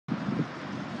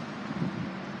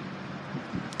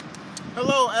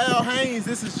Hello, Al Haynes.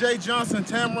 This is Jay Johnson,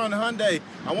 Tameron Hyundai.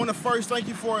 I want to first thank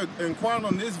you for inquiring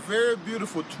on this very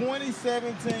beautiful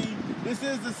 2017. This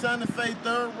is the Santa Fe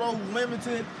third row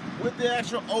limited with the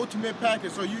actual ultimate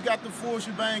package. So you got the full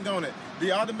shebang on it.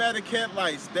 The automatic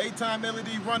headlights, daytime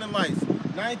LED running lights,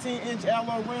 19-inch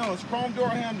alloy rims, chrome door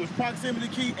handles, proximity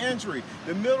key entry.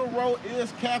 The middle row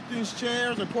is captain's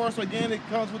chairs. Of course, again, it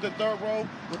comes with the third row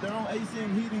with their own AC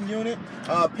and heating unit.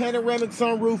 Panoramic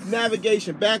sunroof,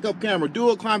 navigation, backup camera,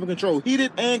 dual climate control,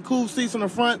 heated and cooled seats on the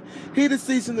front, heated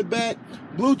seats in the back,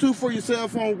 Bluetooth for your cell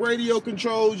phone, radio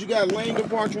controls. You got lane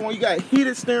departure one. You got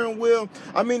heated steering wheel.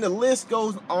 I mean, the list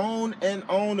goes on and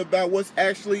on about what's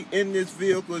actually in this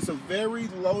vehicle. It's a very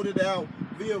loaded out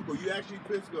vehicle. You actually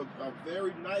picked a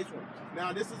very nice one.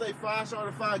 Now, this is a 5-star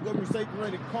certified government safety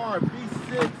rated car.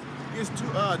 V6 gets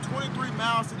 23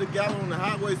 miles to the gallon on the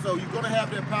highway, so you're going to have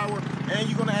that power, and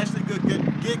you're going to actually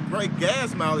get great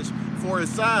gas mileage for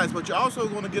its size, but you're also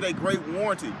going to get a great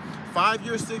warranty.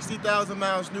 5-year, 60,000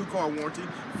 miles new car warranty,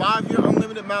 5-year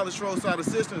unlimited mileage roadside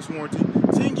assistance warranty,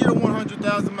 10-year,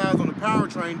 100,000 miles on the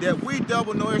powertrain that we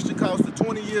double no extra cost to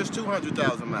 20 years,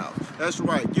 200,000 miles. That's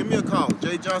right. Give me a call.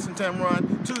 Jay Johnson Tameron,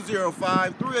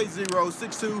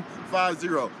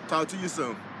 205-380-6250. Talk to you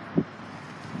soon.